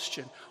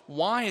exhaustion.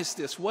 Why is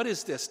this? What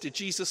is this? Did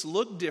Jesus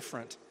look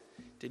different?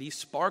 Did he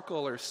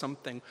sparkle or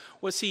something?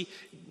 Was he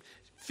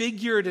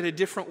figured in a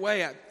different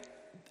way?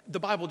 The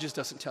Bible just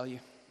doesn't tell you.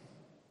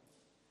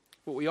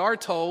 What we are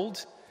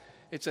told,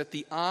 it's that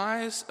the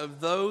eyes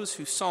of those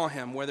who saw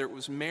him, whether it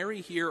was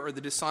Mary here or the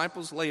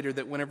disciples later,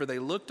 that whenever they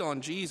looked on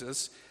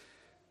Jesus,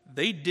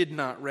 they did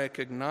not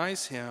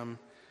recognize him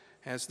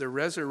as the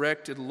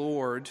resurrected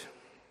Lord.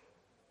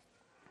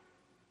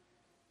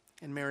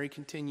 And Mary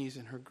continues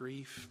in her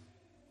grief.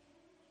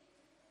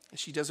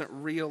 She doesn't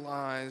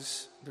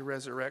realize the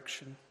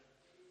resurrection.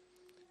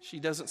 She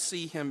doesn't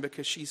see him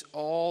because she's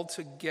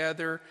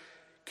altogether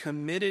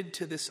committed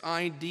to this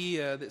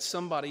idea that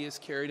somebody has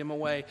carried him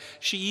away.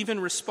 She even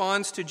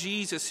responds to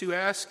Jesus, who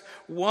asks,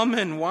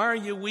 "Woman, why are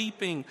you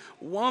weeping?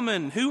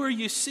 Woman, who are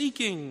you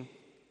seeking?"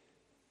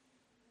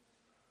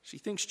 She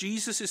thinks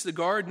Jesus is the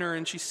gardener,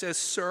 and she says,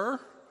 "Sir,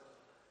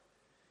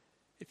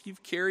 if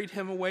you've carried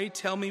him away,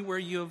 tell me where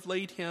you have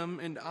laid him,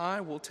 and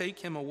I will take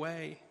him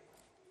away."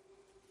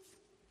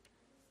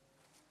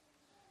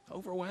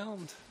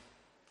 Overwhelmed.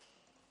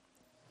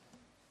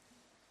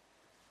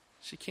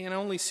 She can't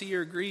only see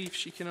her grief,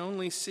 she can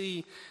only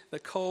see the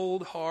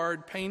cold,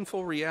 hard,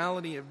 painful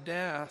reality of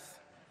death.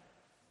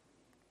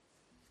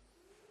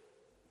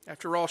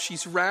 After all,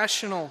 she's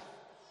rational.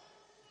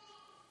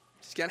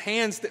 She's got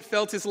hands that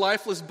felt his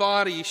lifeless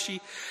body. She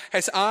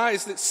has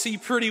eyes that see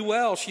pretty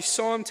well. She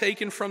saw him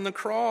taken from the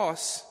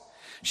cross.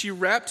 She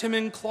wrapped him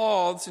in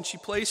cloths and she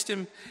placed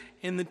him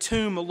in the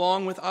tomb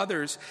along with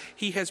others.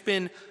 He has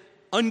been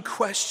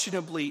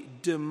unquestionably,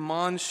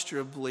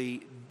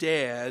 demonstrably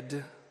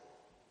dead.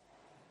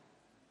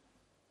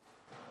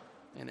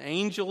 And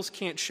angels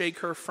can't shake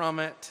her from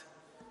it.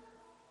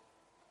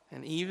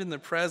 And even the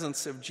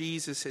presence of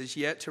Jesus has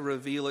yet to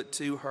reveal it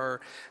to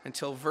her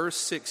until verse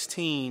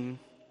 16.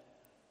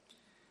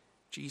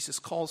 Jesus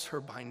calls her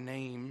by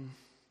name.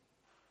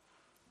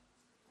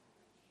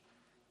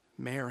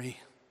 Mary.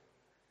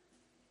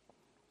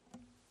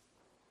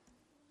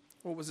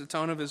 What was the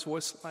tone of his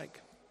voice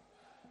like?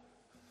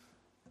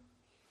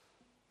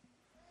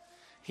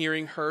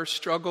 Hearing her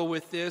struggle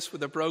with this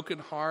with a broken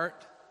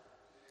heart,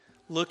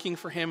 looking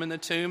for him in the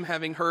tomb,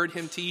 having heard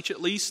him teach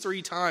at least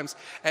three times,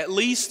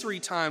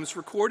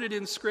 recorded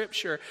in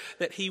Scripture,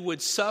 that he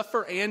would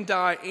suffer and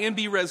die and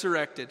be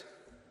resurrected.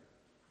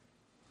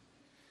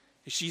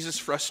 Is Jesus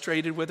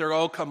frustrated with her?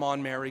 "Oh, come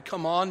on, Mary.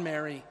 Come on,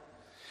 Mary.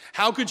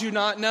 How could you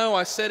not know?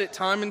 I said it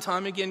time and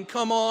time again.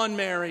 Come on,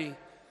 Mary.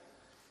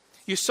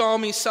 You saw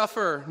me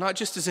suffer, not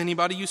just as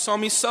anybody. You saw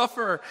me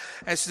suffer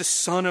as the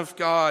Son of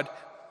God.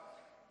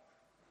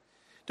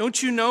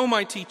 Don't you know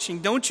my teaching?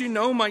 Don't you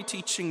know my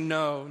teaching?"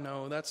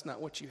 No, that's not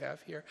what you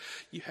have here.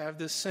 You have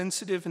the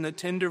sensitive and the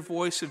tender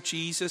voice of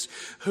Jesus,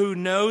 who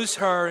knows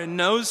her and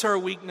knows her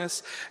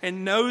weakness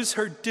and knows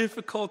her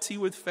difficulty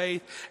with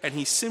faith. And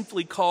he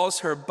simply calls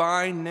her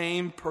by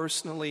name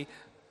personally,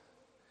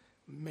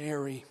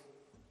 Mary.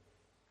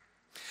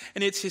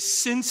 And it's his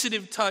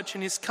sensitive touch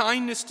and his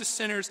kindness to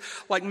sinners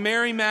like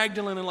Mary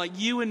Magdalene and like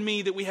you and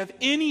me that we have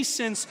any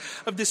sense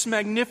of this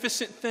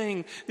magnificent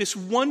thing, this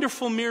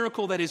wonderful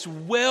miracle that is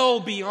well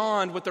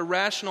beyond what the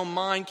rational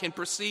mind can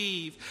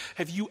perceive.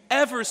 Have you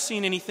ever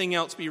seen anything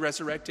else be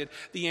resurrected?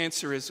 The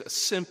answer is a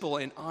simple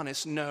and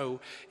honest no,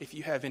 if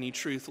you have any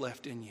truth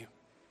left in you.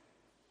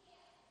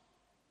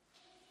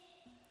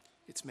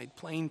 It's made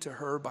plain to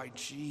her by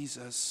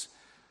Jesus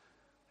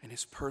and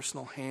his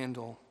personal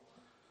handle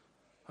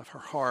of her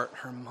heart,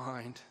 her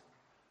mind,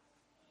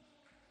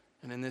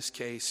 and in this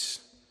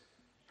case,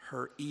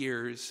 her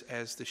ears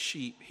as the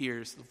sheep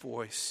hears the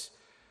voice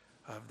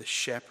of the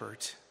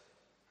shepherd.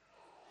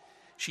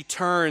 She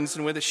turns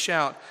and with a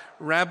shout,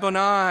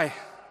 "Rabboni,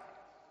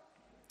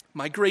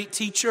 my great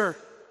teacher."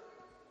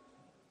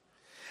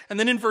 And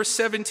then in verse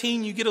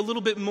 17, you get a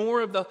little bit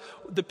more of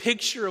the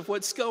picture of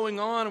what's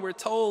going on. We're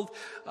told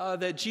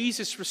that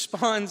Jesus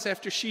responds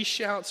after she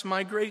shouts,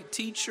 "My great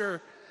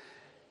teacher."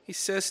 He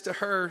says to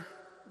her,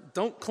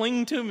 "Don't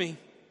cling to me."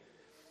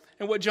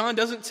 And what John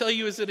doesn't tell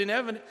you is that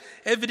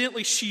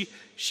evidently she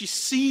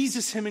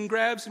seizes him and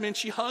grabs him and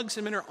she hugs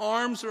him and her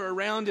arms are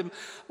around him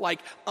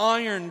like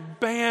iron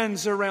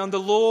bands around the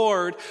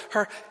Lord.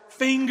 Her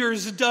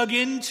fingers dug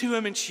into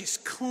him and she's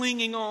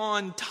clinging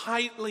on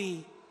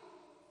tightly.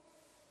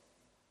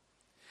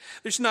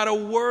 There's not a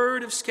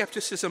word of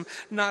skepticism,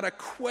 not a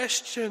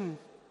question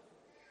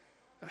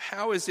of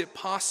how is it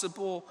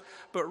possible,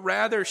 but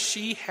rather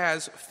she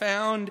has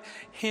found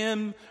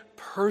him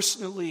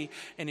personally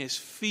and is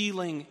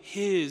feeling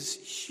his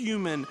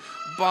human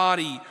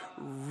body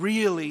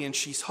really, and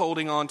she's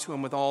holding on to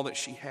him with all that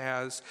she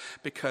has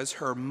because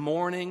her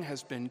mourning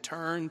has been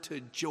turned to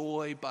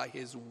joy by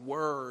his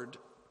word.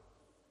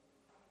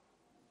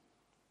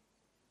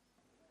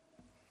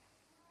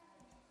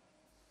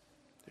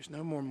 There's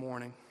no more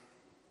mourning.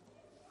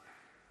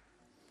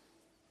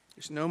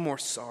 There's no more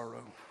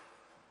sorrow.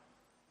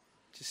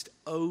 Just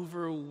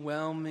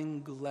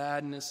overwhelming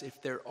gladness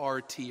if there are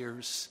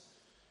tears.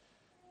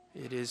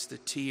 It is the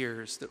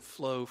tears that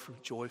flow from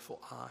joyful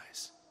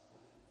eyes.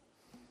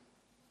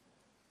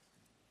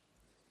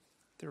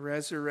 The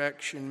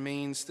resurrection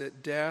means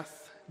that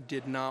death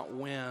did not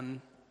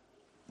win.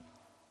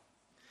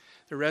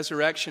 The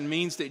resurrection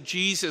means that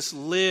Jesus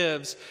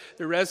lives.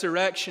 The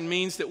resurrection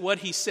means that what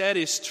he said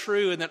is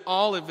true and that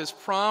all of his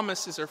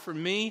promises are for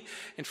me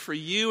and for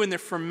you and they're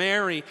for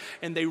Mary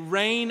and they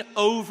reign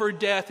over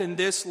death in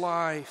this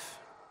life.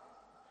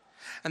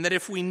 And that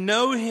if we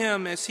know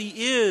him as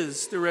he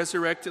is, the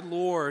resurrected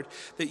Lord,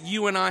 that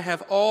you and I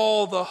have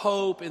all the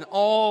hope and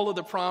all of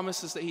the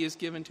promises that he has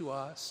given to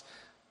us.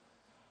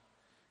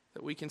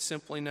 That we can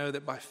simply know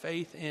that by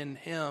faith in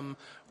him,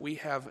 we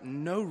have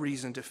no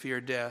reason to fear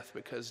death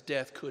because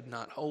death could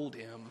not hold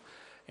him,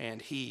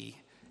 and he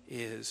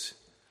is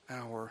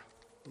our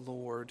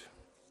Lord.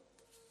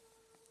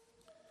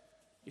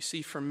 You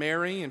see, for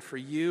Mary and for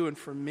you and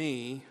for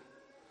me,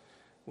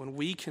 when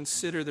we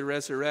consider the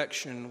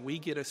resurrection, we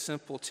get a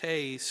simple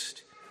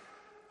taste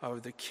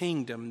of the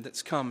kingdom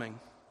that's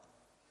coming.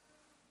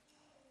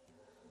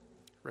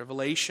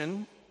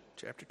 Revelation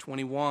chapter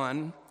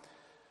 21,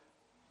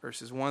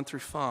 verses 1 through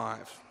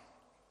 5.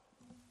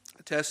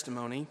 A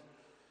testimony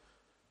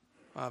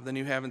of the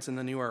new heavens and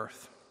the new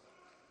earth.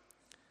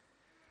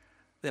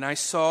 Then I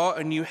saw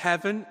a new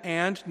heaven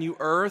and new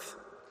earth,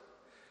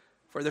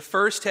 for the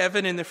first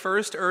heaven and the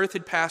first earth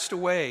had passed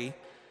away,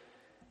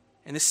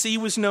 and the sea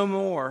was no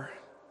more.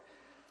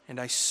 And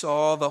I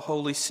saw the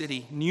holy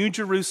city, New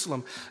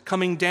Jerusalem,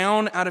 coming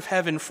down out of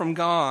heaven from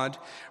God,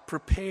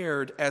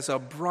 prepared as a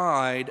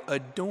bride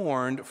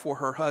adorned for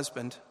her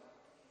husband.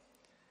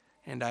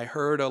 And I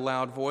heard a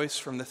loud voice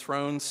from the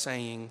throne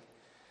saying,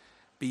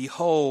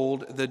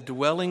 "Behold, the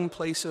dwelling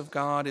place of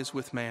God is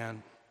with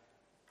man.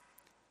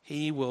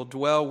 He will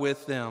dwell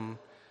with them,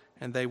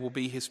 and they will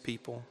be his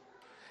people.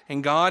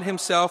 And God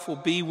himself will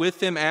be with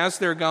them as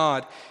their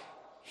God.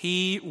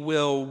 He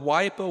will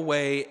wipe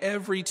away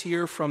every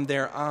tear from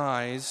their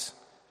eyes,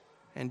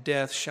 and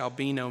death shall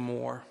be no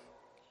more.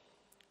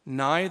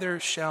 Neither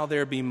shall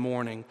there be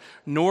mourning,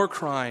 nor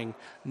crying,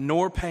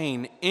 nor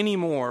pain any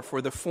more,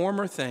 for the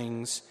former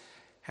things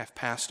have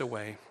passed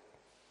away."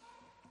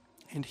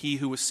 And he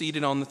who was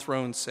seated on the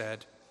throne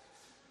said,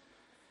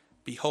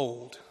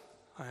 "Behold,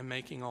 I am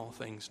making all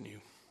things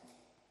new."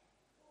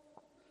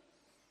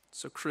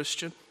 So,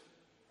 Christian,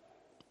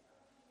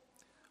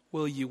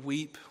 will you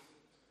weep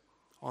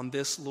on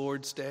this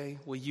Lord's Day?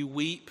 Will you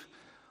weep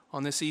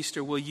on this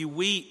Easter? Will you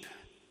weep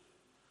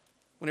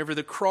whenever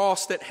the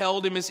cross that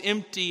held him is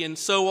empty, and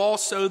so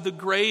also the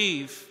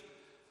grave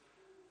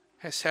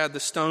has had the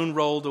stone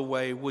rolled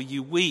away? Will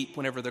you weep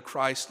whenever the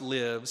Christ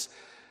lives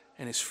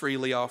and is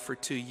freely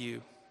offered to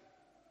you?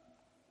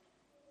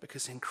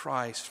 Because in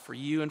Christ, for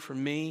you and for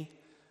me,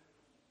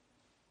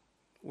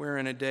 we're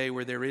in a day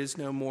where there is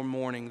no more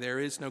mourning, there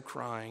is no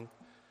crying,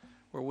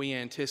 where we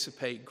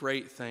anticipate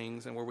great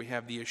things and where we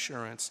have the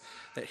assurance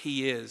that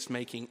he is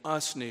making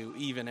us new,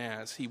 even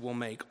as he will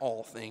make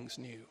all things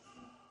new.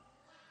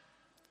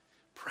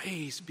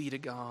 Praise be to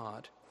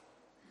God.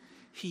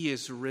 He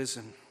is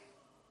risen.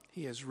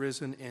 He is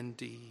risen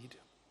indeed.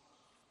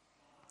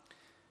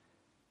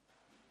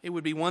 It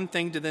would be one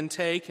thing to then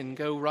take and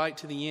go right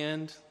to the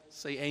end,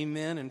 say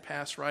amen, and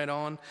pass right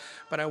on.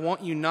 But I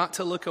want you not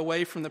to look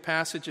away from the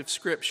passage of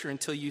Scripture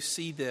until you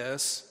see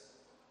this.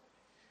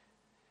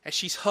 As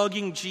she's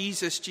hugging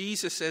Jesus,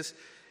 Jesus says,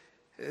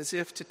 as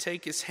if to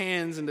take his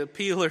hands and to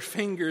peel her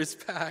fingers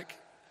back.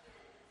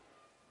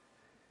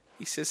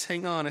 He says,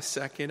 hang on a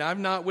second.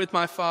 I'm not with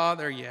my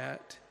Father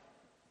yet.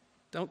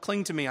 Don't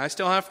cling to me. I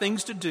still have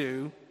things to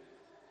do.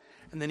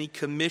 And then he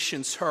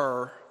commissions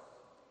her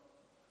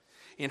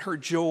in her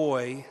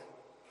joy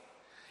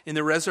in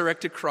the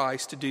resurrected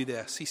Christ to do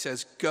this. He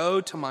says,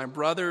 go to my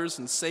brothers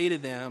and say to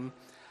them,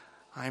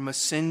 I'm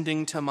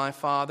ascending to my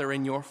Father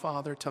and your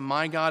Father, to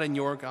my God and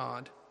your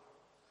God.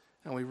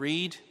 And we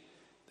read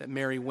that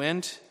Mary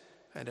went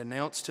and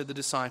announced to the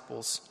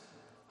disciples,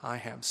 I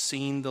have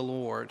seen the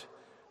Lord,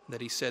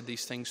 that he said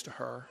these things to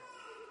her.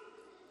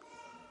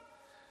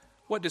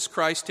 What does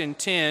Christ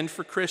intend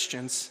for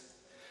Christians,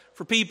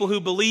 for people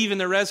who believe in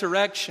the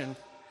resurrection?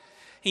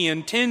 He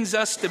intends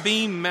us to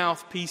be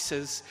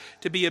mouthpieces,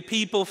 to be a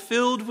people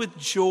filled with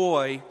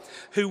joy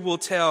who will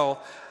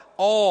tell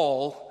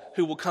all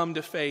who will come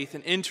to faith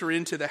and enter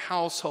into the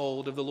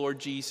household of the Lord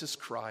Jesus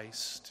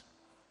Christ.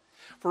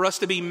 For us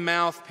to be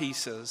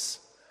mouthpieces.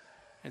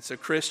 And so,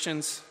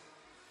 Christians,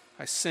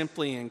 I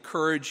simply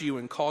encourage you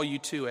and call you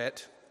to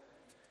it.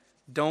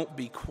 Don't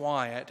be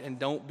quiet and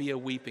don't be a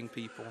weeping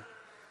people.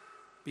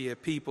 Be a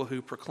people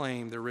who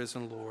proclaim the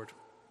risen Lord.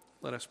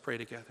 Let us pray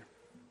together.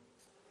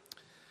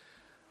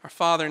 Our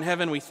Father in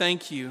heaven, we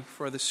thank you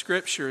for the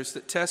Scriptures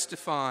that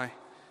testify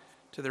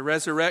to the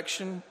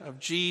resurrection of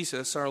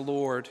Jesus our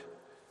Lord.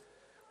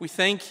 We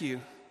thank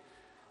you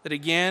that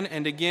again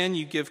and again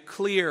you give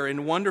clear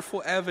and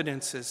wonderful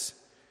evidences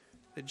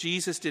that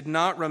Jesus did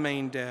not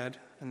remain dead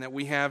and that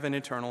we have an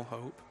eternal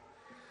hope.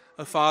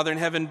 O Father in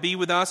heaven, be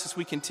with us as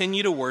we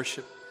continue to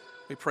worship.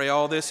 We pray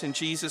all this in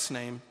Jesus'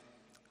 name.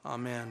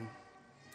 Amen.